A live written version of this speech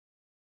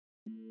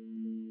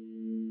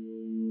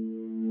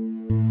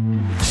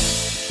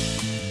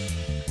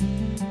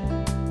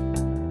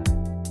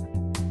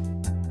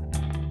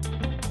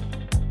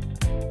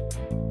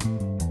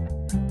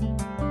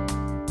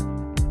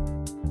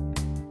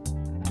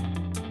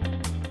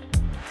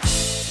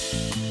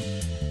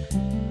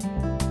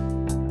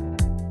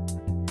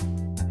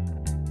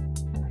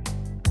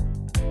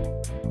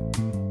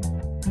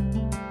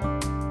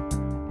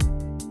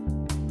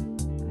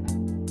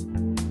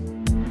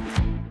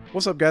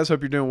What's up, guys? Hope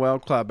you're doing well.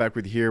 Cloud back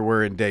with you here.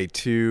 We're in day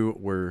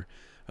 2.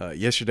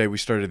 Yesterday we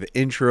started the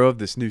intro of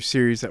this new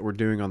series that we're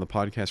doing on the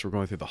podcast. We're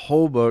going through the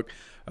whole book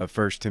of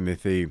First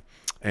Timothy,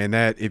 and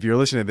that if you're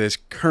listening to this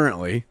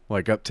currently,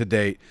 like up to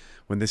date,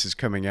 when this is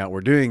coming out, we're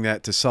doing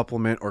that to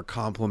supplement or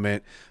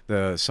complement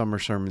the summer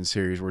sermon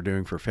series we're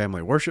doing for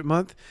Family Worship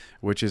Month,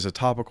 which is a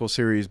topical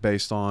series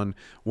based on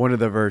one of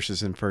the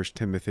verses in First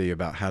Timothy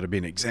about how to be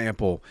an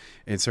example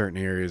in certain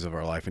areas of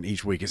our life. And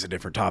each week is a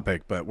different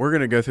topic, but we're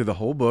going to go through the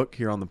whole book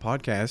here on the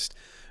podcast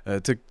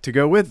to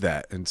go with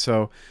that. And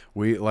so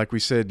like we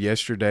said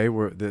yesterday,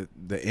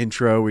 the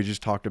intro, we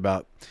just talked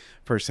about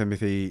First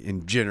Timothy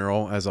in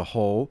general as a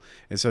whole.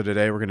 And so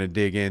today we're going to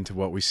dig into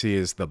what we see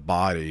as the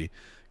body,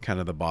 kind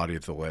of the body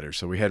of the letter.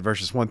 So we had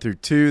verses 1 through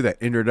 2, that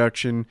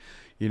introduction.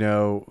 You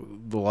know,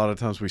 a lot of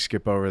times we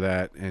skip over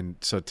that, and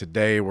so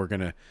today we're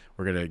gonna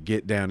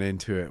get down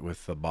into it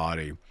with the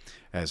body,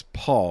 as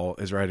Paul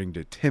is writing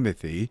to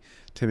Timothy.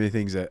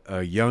 Timothy's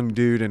a young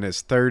dude in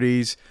his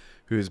 30s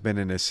who has been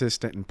an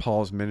assistant in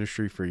Paul's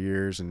ministry for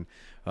years, and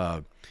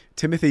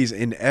Timothy's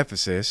in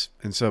Ephesus,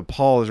 and so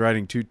Paul is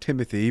writing to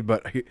Timothy,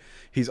 but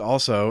he's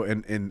also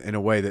in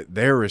a way that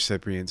they're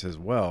recipients as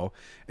well,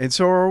 and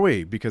so are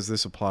we, because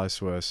this applies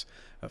to us,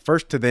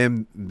 first to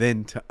them,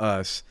 then to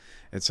us.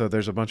 And so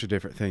there's a bunch of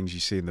different things you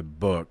see in the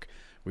book.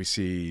 We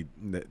see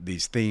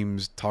these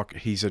themes.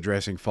 He's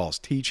addressing false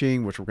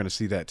teaching, which we're going to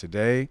see that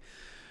today.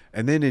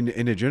 And then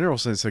in a general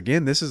sense,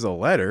 again, this is a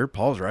letter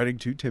Paul's writing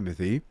to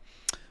Timothy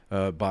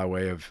by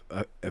way of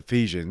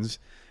Ephesians.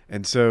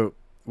 And so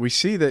we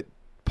see that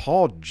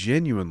Paul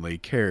genuinely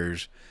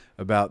cares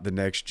about the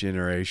next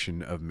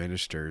generation of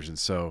ministers. And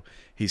so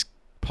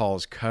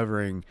Paul's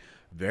covering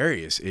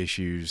various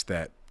issues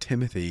that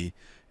Timothy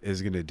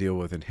is going to deal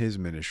with in his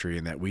ministry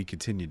and that we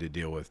continue to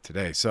deal with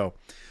today. So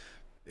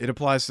it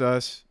applies to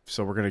us,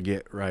 so we're going to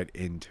get right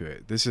into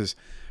it. This is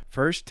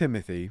 1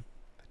 Timothy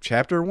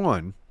chapter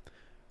 1,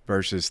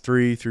 verses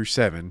 3 through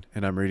 7,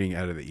 and I'm reading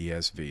out of the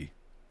ESV.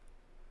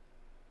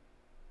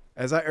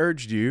 As I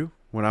urged you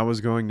when I was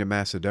going to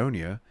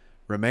Macedonia,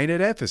 remain at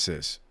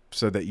Ephesus,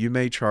 so that you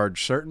may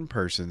charge certain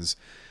persons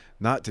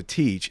not to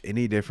teach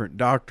any different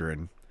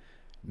doctrine,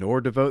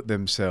 nor devote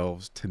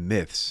themselves to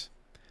myths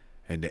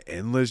and to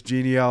endless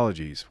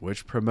genealogies,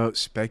 which promote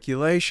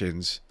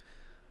speculations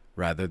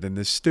rather than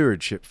the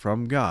stewardship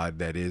from God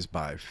that is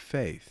by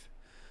faith.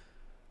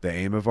 The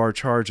aim of our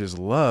charge is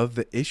love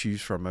that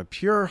issues from a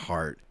pure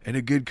heart and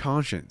a good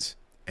conscience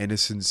and a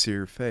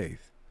sincere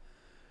faith.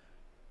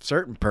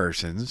 Certain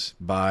persons,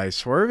 by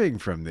swerving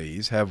from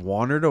these, have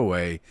wandered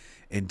away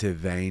into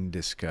vain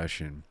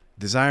discussion,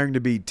 desiring to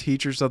be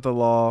teachers of the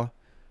law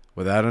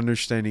without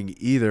understanding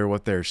either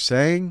what they're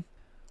saying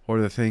or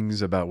the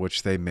things about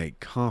which they make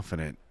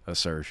confident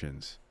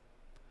assertions.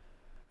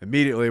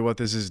 Immediately, what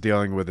this is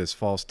dealing with is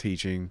false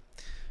teaching.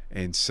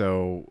 And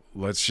so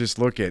let's just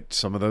look at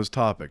some of those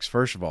topics.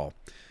 First of all,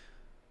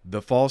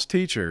 the false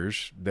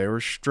teachers, they were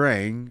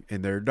straying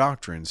in their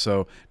doctrine.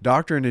 So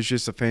doctrine is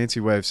just a fancy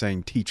way of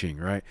saying teaching,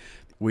 right?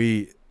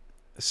 We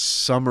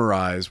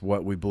summarize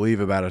what we believe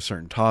about a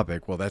certain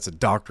topic. Well, that's a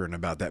doctrine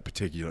about that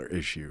particular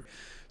issue.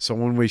 So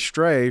when we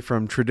stray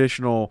from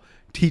traditional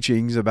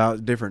teachings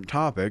about different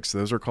topics,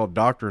 those are called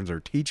doctrines or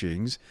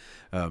teachings.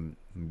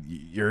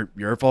 You're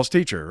a false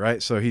teacher,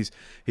 right? So he's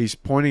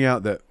pointing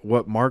out that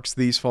what marks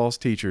these false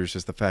teachers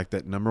is the fact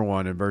that, number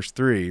one, in verse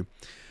 3,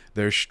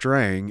 they're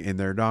straying in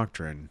their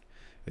doctrine.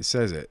 It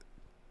says it.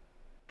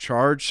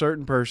 Charge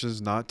certain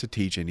persons not to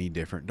teach any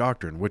different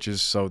doctrine,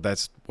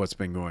 that's what's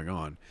been going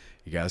on.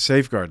 You got to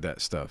safeguard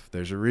that stuff.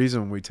 There's a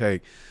reason we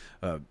take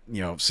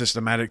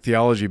systematic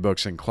theology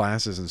books and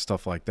classes and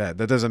stuff like that.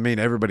 That doesn't mean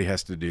everybody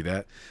has to do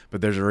that,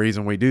 but there's a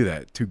reason we do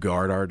that, to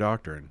guard our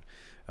doctrine.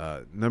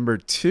 Number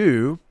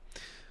 2,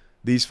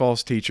 these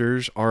false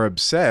teachers are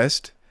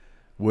obsessed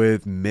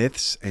with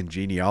myths and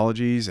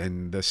genealogies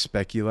and the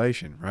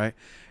speculation, right?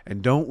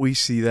 And don't we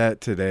see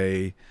that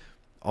today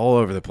all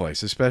over the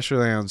place,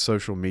 especially on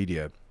social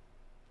media?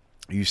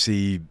 You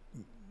see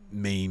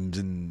memes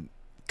and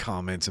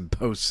comments and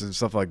posts and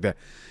stuff like that.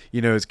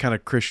 It's kind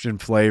of Christian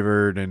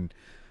flavored, and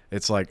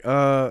it's like,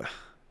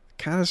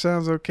 kind of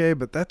sounds okay,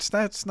 but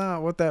that's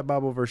not what that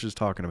Bible verse is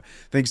talking about.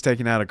 Things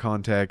taken out of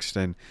context,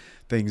 and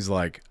things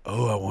like,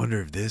 oh, I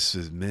wonder if this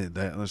is meant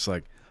that. And it's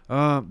like,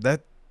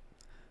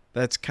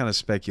 that's kind of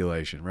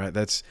speculation, right?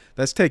 That's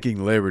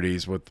taking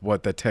liberties with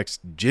what the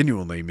text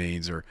genuinely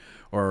means,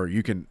 or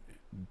you can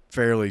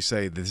fairly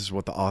say this is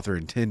what the author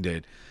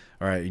intended,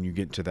 all right, and you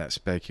get into that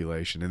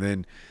speculation. And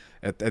then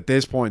at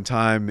this point in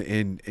time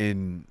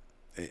in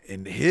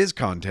his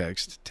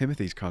context,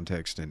 Timothy's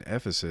context in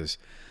Ephesus,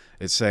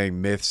 it's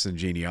saying myths and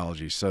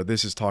genealogies. So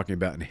this is talking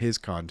about in his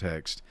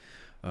context,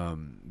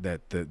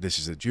 this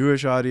is a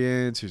Jewish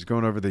audience who's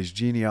going over these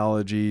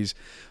genealogies.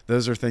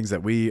 Those are things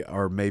that we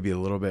are maybe a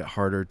little bit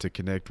harder to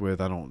connect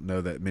with. I don't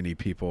know that many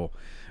people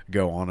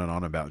go on and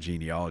on about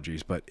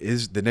genealogies, but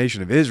is the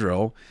nation of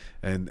Israel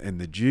and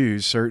the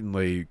Jews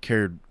certainly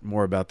cared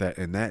more about that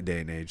in that day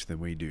and age than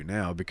we do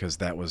now, because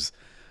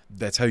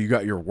that's how you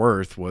got your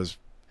worth, was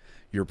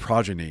your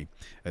progeny.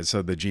 And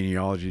so the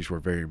genealogies were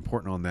very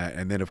important on that.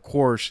 And then of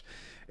course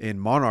in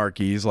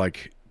monarchies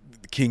like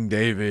King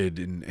David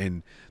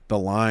and the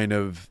line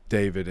of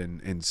David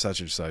and such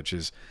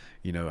is,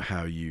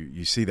 how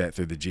you see that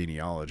through the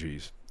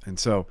genealogies. And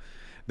so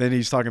then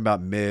he's talking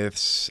about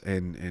myths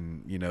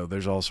and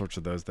there's all sorts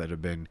of those that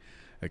have been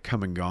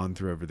come and gone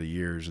through over the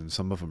years, and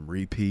some of them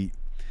repeat.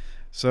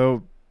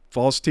 So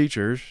false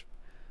teachers,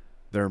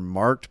 they're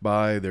marked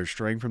by their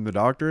straying from the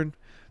doctrine.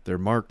 They're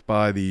marked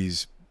by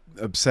these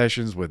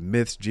obsessions with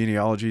myths,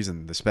 genealogies,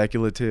 and the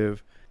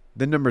speculative.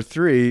 Then number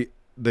 3,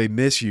 they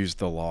misuse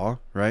the law,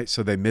 right?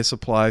 So they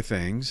misapply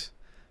things.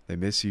 They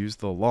misuse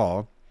the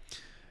law.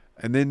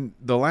 And then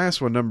the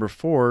last one, number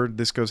 4,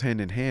 this goes hand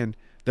in hand.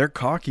 They're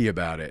cocky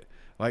about it.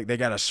 Like they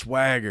got a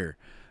swagger.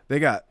 They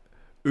got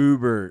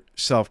uber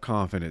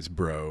self-confidence,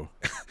 bro.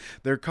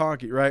 They're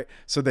cocky, right?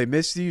 So they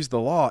misuse the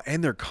law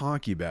and they're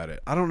cocky about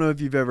it. I don't know if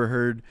you've ever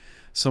heard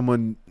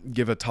someone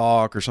give a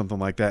talk or something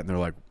like that and they're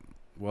like,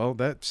 well,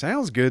 that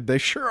sounds good. They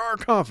sure are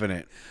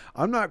confident.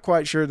 I'm not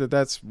quite sure that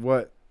that's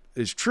what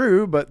is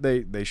true, but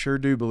they sure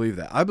do believe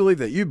that. I believe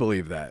that you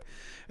believe that.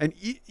 And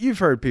you've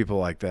heard people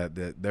like that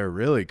they're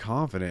really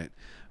confident,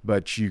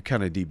 but you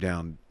kind of deep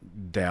down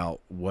doubt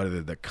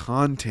whether the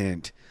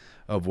content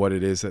of what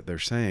it is that they're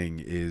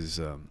saying is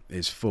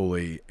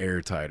fully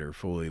airtight or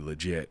fully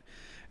legit.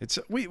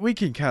 We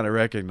can kind of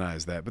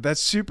recognize that, but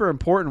that's super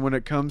important when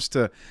it comes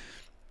to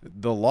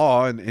the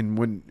law. And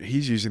when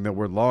he's using the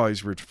word law,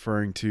 he's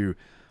referring to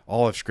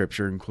all of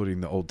Scripture,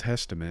 including the Old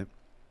Testament.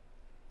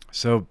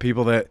 So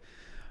people that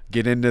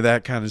get into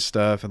that kind of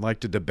stuff and like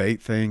to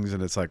debate things,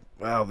 and it's like,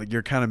 well,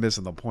 you're kind of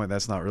missing the point.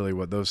 That's not really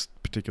what those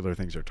particular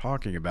things are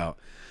talking about.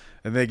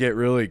 And they get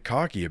really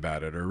cocky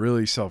about it or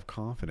really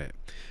self-confident.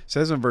 It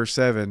says in verse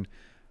 7,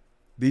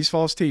 these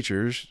false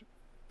teachers,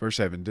 verse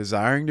 7,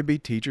 desiring to be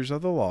teachers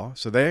of the law.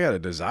 So they got a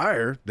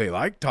desire. They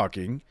like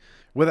talking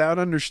without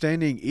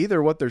understanding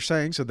either what they're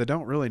saying, so they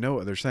don't really know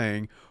what they're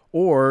saying,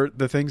 or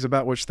the things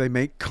about which they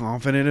make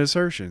confident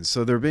assertions.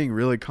 So they're being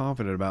really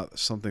confident about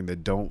something they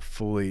don't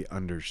fully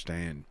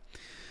understand.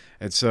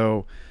 And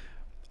so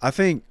I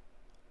think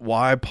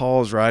why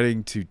Paul's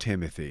writing to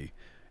Timothy,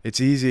 it's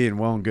easy and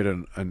well and good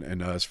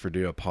in us for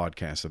do a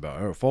podcast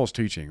about false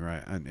teaching,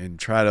 right? And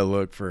try to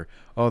look for,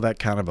 that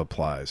kind of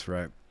applies,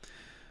 right?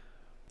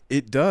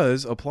 It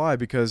does apply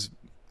because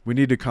we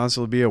need to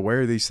constantly be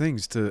aware of these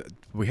things.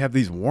 We have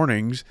these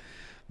warnings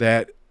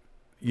that,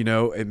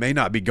 it may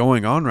not be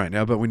going on right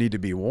now, but we need to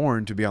be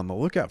warned to be on the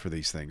lookout for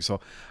these things.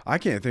 So I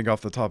can't think off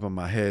the top of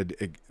my head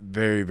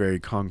very, very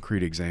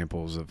concrete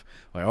examples of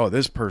like,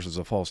 this person's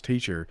a false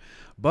teacher,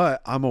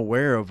 but I'm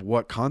aware of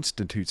what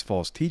constitutes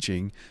false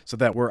teaching so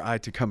that were I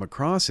to come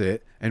across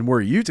it and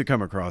were you to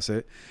come across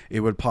it,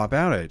 it would pop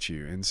out at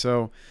you. And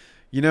so,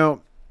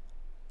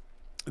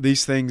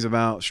 these things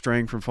about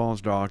straying from false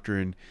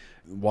doctrine,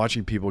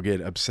 watching people get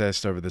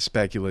obsessed over the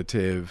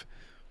speculative,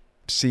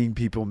 seeing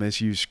people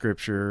misuse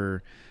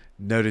Scripture,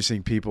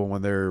 noticing people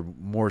when they're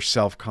more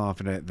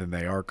self-confident than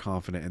they are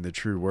confident in the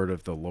true word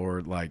of the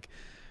Lord. Like,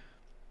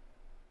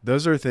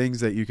 those are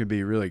things that you can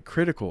be really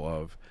critical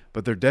of,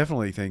 but they're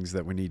definitely things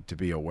that we need to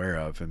be aware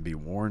of and be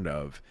warned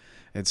of.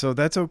 And so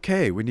that's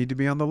okay. We need to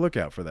be on the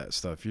lookout for that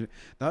stuff.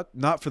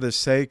 Not for the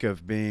sake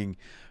of being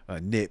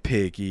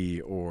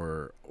nitpicky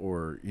or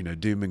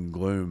doom and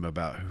gloom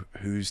about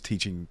who's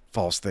teaching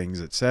false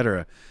things,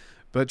 etc.,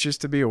 but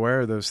just to be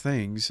aware of those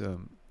things,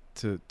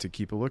 to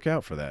keep a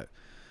lookout for that.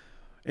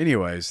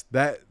 Anyways,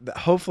 that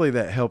hopefully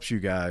that helps you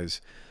guys.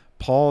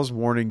 Paul's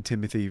warning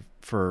Timothy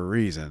for a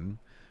reason,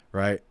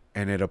 right?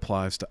 And it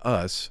applies to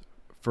us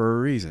for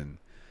a reason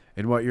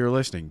in what you're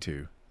listening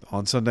to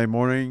on Sunday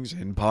mornings,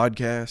 in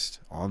podcasts,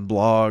 on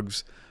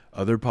blogs,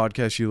 other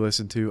podcasts you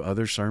listen to,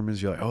 other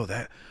sermons. You're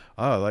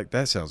like,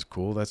 that sounds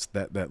cool. That's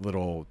that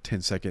little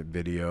 10-second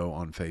video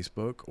on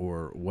Facebook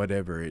or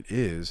whatever it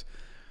is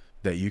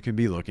that you can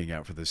be looking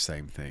out for the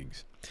same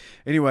things.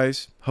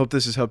 Anyways, hope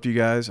this has helped you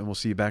guys, and we'll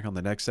see you back on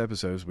the next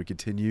episode as we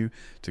continue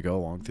to go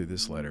along through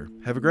this letter.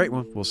 Have a great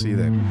one. We'll see you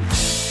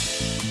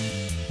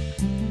then.